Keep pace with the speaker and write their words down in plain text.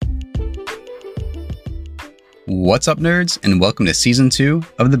What's up, nerds, and welcome to Season 2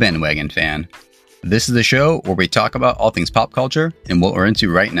 of the Bandwagon Fan. This is the show where we talk about all things pop culture and what we're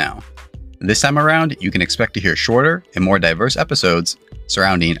into right now. This time around, you can expect to hear shorter and more diverse episodes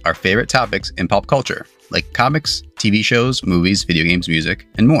surrounding our favorite topics in pop culture, like comics, TV shows, movies, video games, music,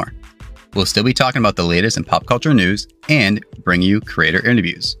 and more. We'll still be talking about the latest in pop culture news and bring you creator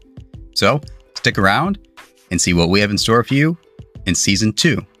interviews. So, stick around and see what we have in store for you in Season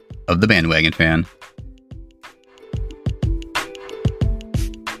 2 of the Bandwagon Fan.